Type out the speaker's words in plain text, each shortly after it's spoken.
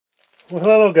Well,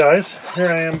 hello guys, here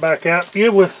I am back at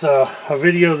you with a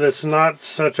video that's not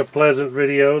such a pleasant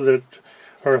video that,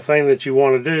 or a thing that you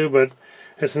want to do, but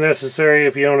it's necessary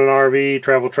if you own an RV,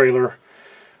 travel trailer,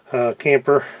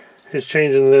 camper, is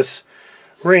changing this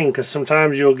ring, because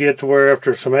sometimes you'll get to where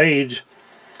after some age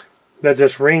that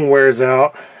this ring wears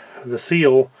out, the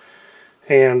seal,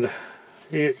 and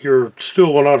your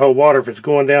stool will not hold water. If it's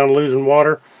going down losing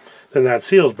water, then that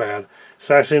seal's bad.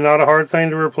 It's actually not a hard thing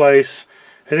to replace.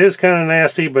 It is kind of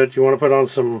nasty, but you want to put on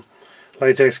some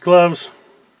latex gloves.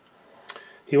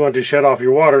 You want to shut off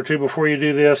your water too before you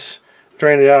do this.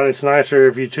 Drain it out. It's nicer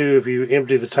if you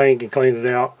empty the tank and clean it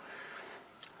out,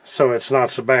 so it's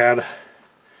not so bad.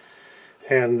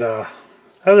 And other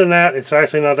than that, it's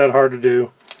actually not that hard to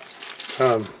do.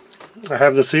 I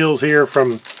have the seals here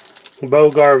from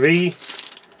Vogue RV,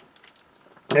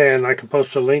 and I can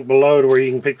post a link below to where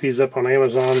you can pick these up on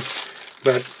Amazon.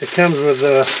 But it comes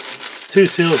with 2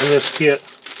 seals in this kit,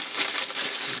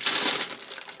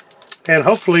 and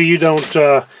hopefully you don't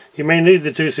you may need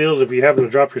the 2 seals if you happen to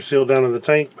drop your seal down in the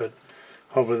tank, but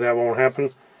hopefully that won't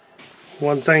happen.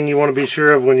 One thing you want to be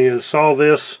sure of when you install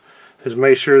this is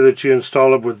make sure that you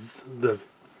install it with the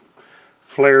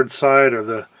flared side or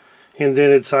the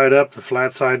indented side up, the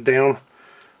flat side down,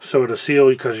 so it'll seal,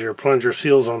 because your plunger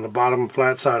seals on the bottom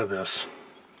flat side of this.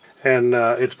 And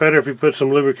it's better if you put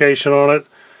some lubrication on it.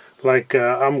 Like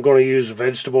I'm going to use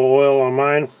vegetable oil on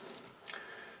mine,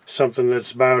 something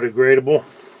that's biodegradable.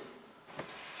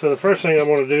 So the first thing I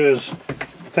want to do is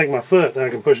take my foot and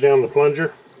I can push down the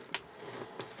plunger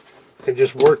and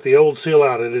just work the old seal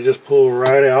out. It'll just pull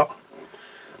right out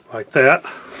like that.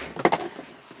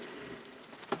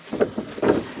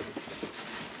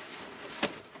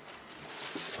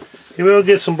 You will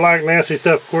get some black nasty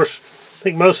stuff. Of course, I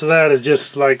think most of that is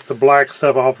just like the black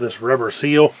stuff off this rubber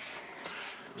seal.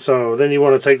 So then you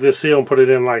want to take this seal and put it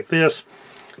in like this.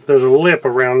 There's a lip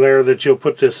around there that you'll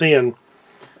put this in,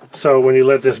 so when you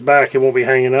let this back, it won't be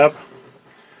hanging up.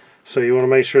 So you want to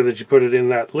make sure that you put it in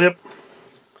that lip.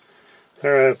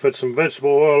 There, I put some vegetable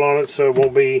oil on it so it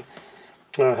won't be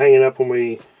hanging up when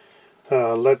we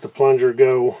let the plunger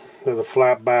go, or the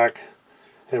flap back,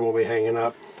 and we'll be hanging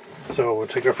up. So we'll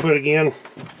take our foot again,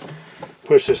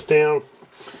 push this down.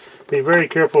 Be very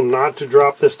careful not to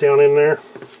drop this down in there,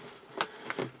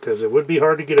 because it would be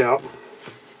hard to get out.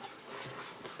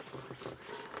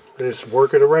 Just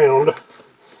work it around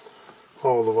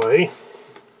all the way.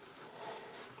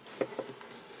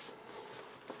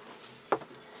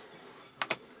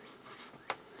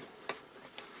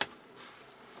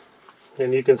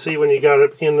 And you can see when you got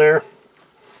it in there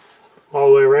all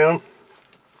the way around,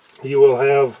 you will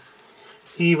have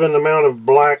even amount of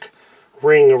black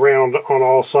ring around on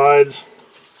all sides.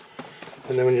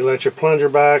 And then when you let your plunger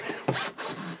back,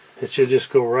 it should just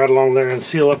go right along there and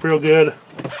seal up real good,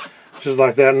 just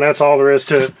like that. And that's all there is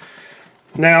to it.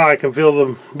 Now I can fill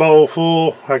the bowl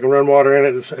full. I can run water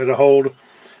in it. It'll hold.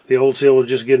 The old seal was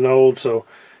just getting old, so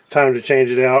time to change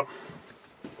it out.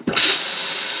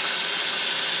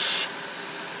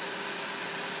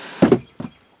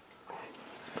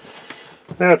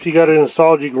 Now after you got it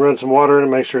installed, you can run some water in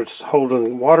and make sure it's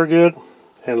holding water good.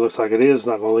 And it looks like it is,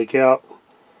 not going to leak out.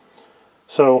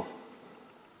 So,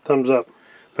 thumbs up.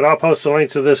 But I'll post a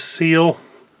link to this seal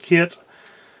kit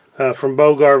from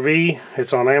Vogue RV.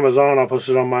 It's on Amazon. I'll post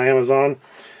it on my Amazon,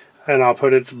 and I'll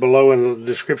put it below in the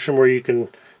description where you can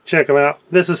check them out.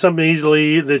 This is something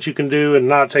easily that you can do and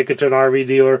not take it to an RV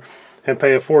dealer and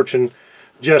pay a fortune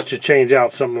just to change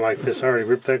out something like this. I already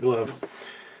ripped that glove.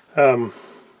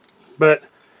 But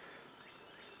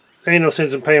ain't no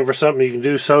sense in paying for something you can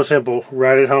do so simple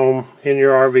right at home in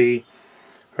your RV.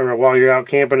 Or while you're out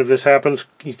camping. If this happens,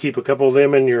 you keep a couple of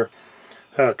them in your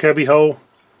cubby hole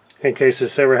in case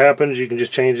this ever happens. You can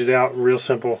just change it out, real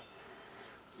simple.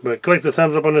 But click the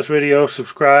thumbs up on this video,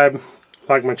 subscribe,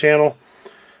 like my channel,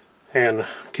 and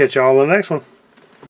catch y'all in the next one.